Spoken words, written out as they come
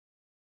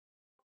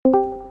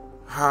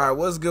Alright,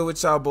 what's good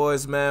with y'all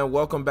boys, man?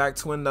 Welcome back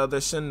to another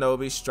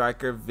Shinobi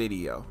Striker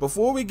video.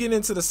 Before we get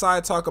into the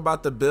side talk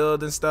about the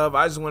build and stuff,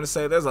 I just want to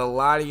say there's a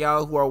lot of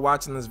y'all who are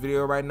watching this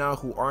video right now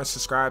who aren't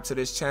subscribed to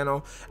this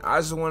channel. I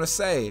just want to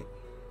say,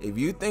 if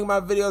you think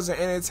my videos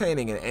are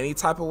entertaining in any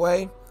type of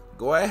way,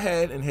 go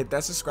ahead and hit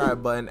that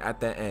subscribe button at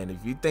the end.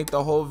 If you think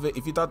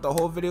if you thought the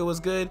whole video was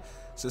good,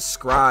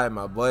 subscribe,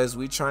 my boys.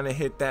 We trying to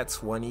hit that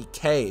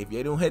 20K. If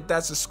you don't hit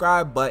that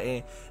subscribe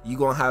button, you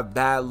gonna have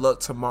bad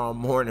luck tomorrow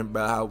morning,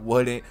 bro. I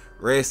wouldn't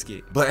risk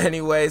it. But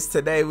anyways,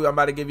 today I'm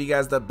about to give you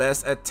guys the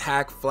best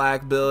attack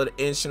flag build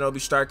in Shinobi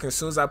Striker. As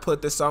soon as I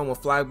put this on, when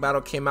Flag Battle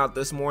came out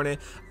this morning,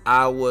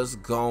 I was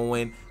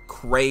going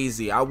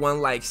crazy. I won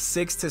like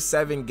 6 to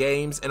 7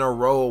 games in a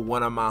row with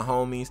one of my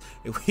homies.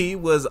 He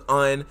was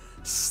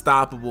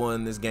unstoppable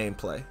in this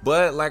gameplay.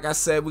 But like I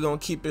said, we're gonna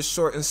keep it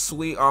short and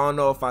sweet. I don't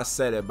know if I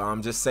said it, but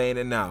I'm just saying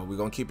it now. We're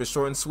gonna keep it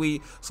short and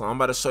sweet. So I'm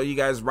about to show you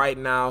guys right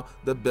now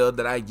the build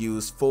that I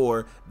use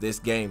for this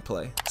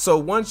gameplay. So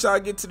once y'all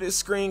get to this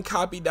screen,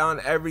 copy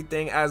down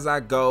everything as I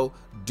go.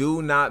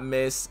 Do not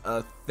miss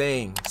a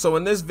thing. So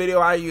in this video,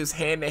 I use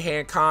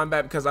hand-to-hand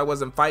combat because I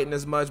wasn't fighting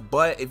as much.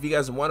 But if you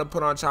guys want to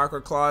put on chakra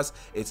claws,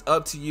 it's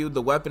up to you.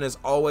 The weapon is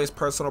always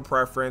personal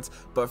preference,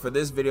 but for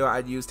this video I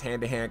used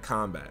hand-to-hand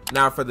combat.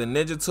 Now for the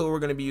ninja tool, we're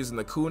going to be using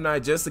the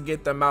kunai just to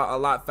get them out a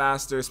lot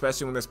faster,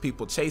 especially when there's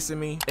people chasing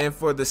me. And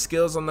for the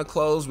skills on the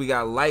clothes, we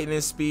got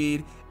lightning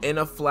speed, in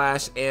a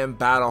flash, and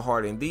battle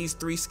hardened. These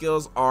 3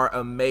 skills are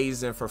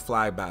amazing for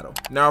flag battle.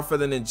 Now for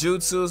the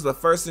ninjutsus, the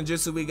first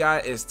ninjutsu we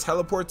got is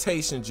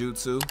teleportation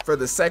jutsu. For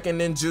the second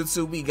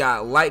ninjutsu, we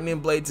got lightning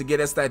blade to get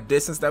us that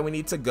distance that we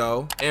need to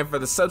go. And for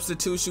the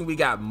substitution, we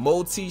got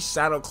multi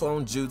shadow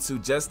clone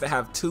jutsu just to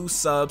have 2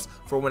 subs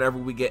for whenever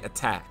we get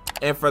attacked.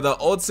 And for the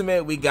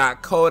ultimate, we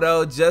got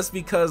Kodo, just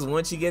because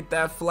once you get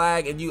that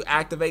flag and you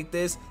activate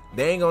this,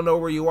 they ain't gonna know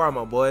where you are,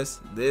 my boys.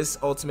 This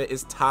ultimate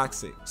is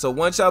toxic. So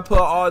once y'all put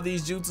all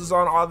these jutsus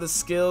on, all the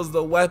skills,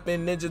 the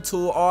weapon, ninja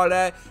tool, all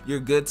that, you're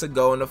good to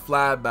go in the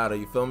flag battle,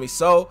 you feel me?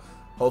 So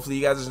hopefully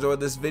you guys enjoyed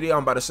this video.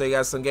 I'm about to show you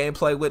guys some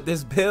gameplay with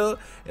this build,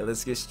 and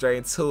let's get straight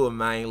into it,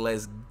 man.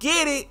 Let's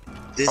get it.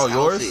 Oh,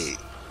 yours?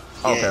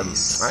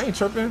 Yes. Okay, I ain't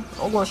tripping.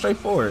 I'm going straight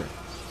for it.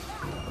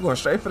 I'm going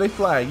straight for the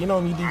flag. You know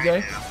me,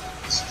 DJ.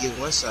 Just get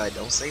one side,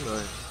 don't say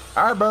nothing.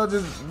 All right, bro,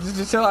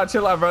 just chill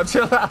out, bro.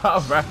 Chill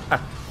out, bro.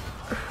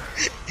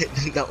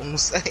 Don't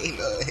say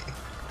nothing.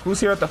 Who's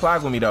here at the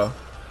flag with me, though?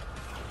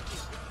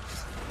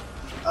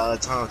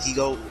 Tom, can you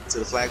go to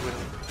the flag with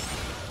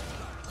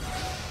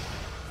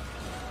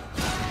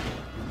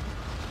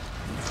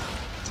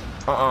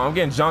me? I'm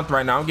getting jumped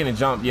right now. I'm getting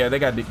jumped. Yeah, they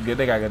got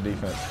good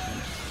defense.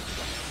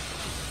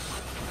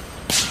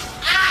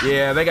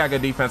 Yeah, they got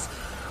good defense.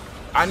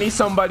 I need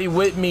somebody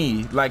with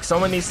me. Like,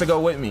 someone needs to go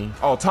with me.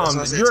 Oh, Tom,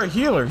 you're a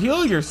healer.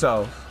 Heal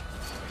yourself.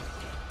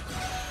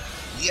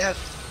 Yeah.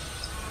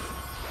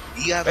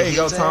 There you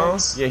go, Tom.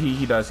 Yeah,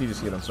 he does. He just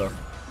healed himself.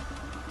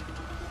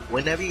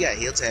 Whenever you got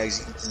heal tags,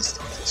 you can just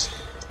throw that shit.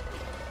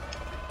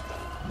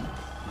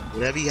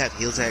 Whenever you have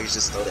heal tags,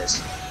 just throw that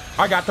shit.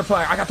 I got the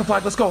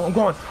flag. Let's go. I'm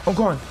going.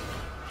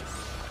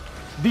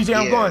 DJ,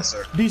 I'm going.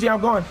 Sir. DJ,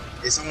 I'm going.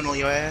 Is someone on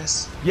your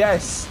ass?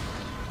 Yes.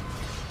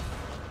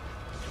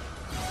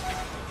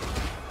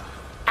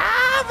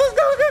 Ah, let's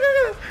go.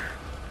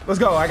 Let's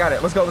go. I got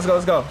it. Let's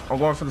go. I'm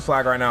going for the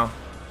flag right now.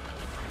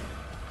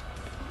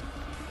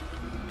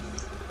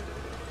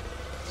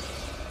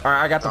 All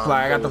right, I got the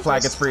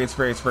flag. It's free.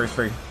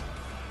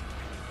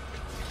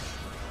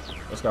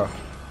 Let's go.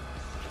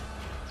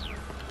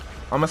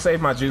 I'm gonna save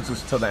my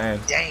jutsus till the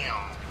end.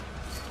 Damn.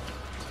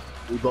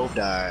 We both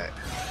died.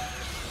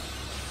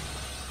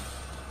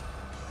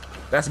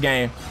 That's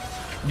game.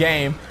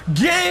 Man,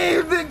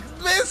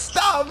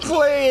 stop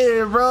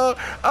playing, bro.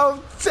 I'm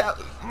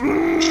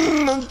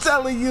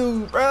telling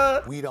you,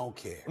 bro. We don't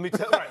care. Let me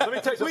tell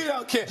you. We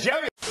don't care.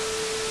 Jerry.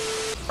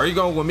 Are you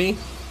going with me?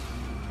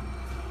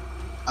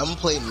 I'm gonna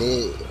play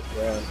mid,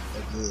 bro,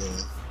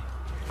 again.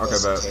 Okay,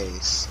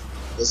 just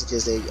in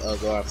case they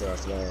go after our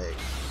flag.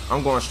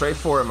 I'm going straight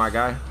for it, my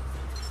guy.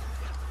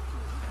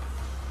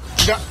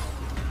 Get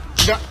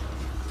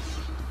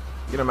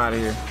him out of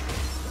here.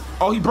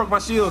 Oh, he broke my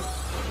shield.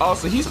 Oh,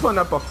 so he's putting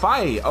up a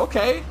fight.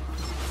 Okay.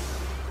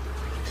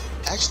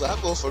 Actually, I'll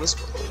go for this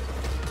one.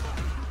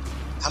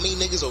 How many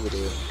niggas over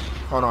there?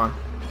 Hold on.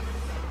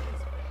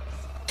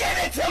 Give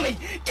it to me.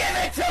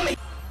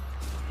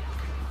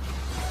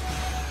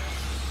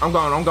 I'm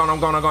gone.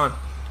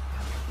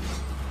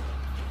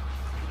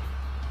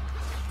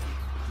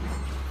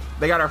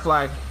 They got our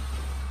flag.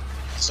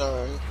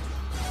 Sorry.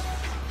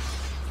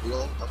 I'm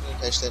gonna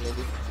catch that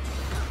nigga.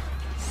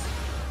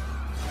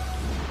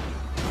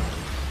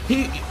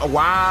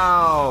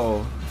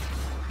 Wow.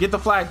 Get the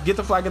flag.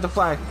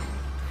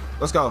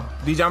 Let's go.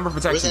 DJ, I'm gonna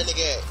protect you. Where's that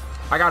nigga at?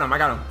 I got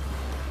him.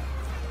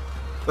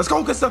 Let's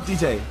go. Good stuff,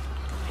 DJ.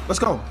 Let's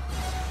go.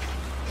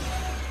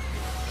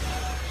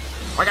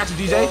 I got you,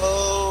 DJ.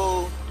 Oh.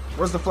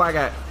 Where's the flag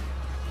at?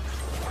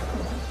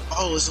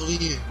 Oh, it's over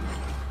here.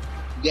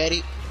 You got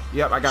it?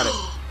 Yep, I got it.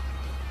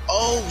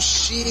 Oh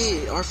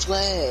shit, our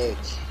flag.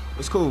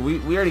 It's cool. We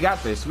already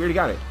got this. We already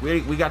got it.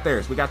 We got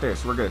theirs. We got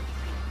theirs. We're good.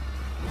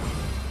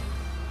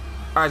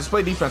 All right, just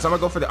play defense. I'm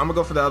gonna go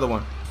for the other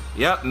one.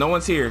 Yep, no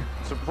one's here.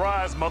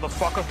 Surprise,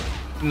 motherfucker.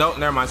 Nope,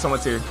 never mind.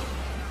 Someone's here.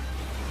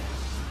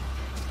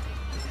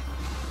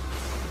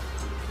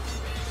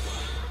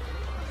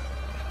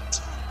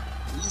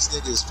 These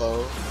niggas,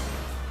 fool.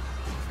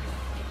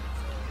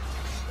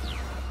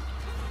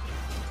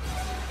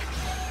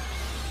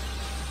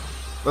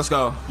 Let's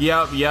go.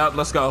 Yep.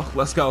 Let's go.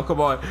 Let's go. Come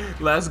on.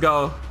 Let's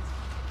go.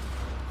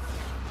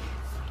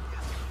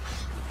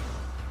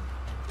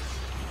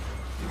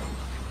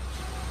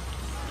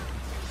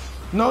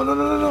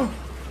 No.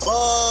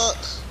 Fuck.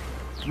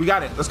 We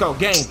got it. Let's go.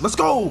 Game. Let's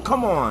go.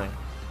 Come on.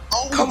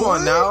 Oh, Come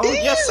on now. Damn.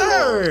 Yes,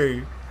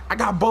 sir. I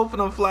got both of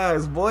them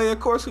flags, boy. Of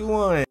course we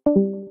won.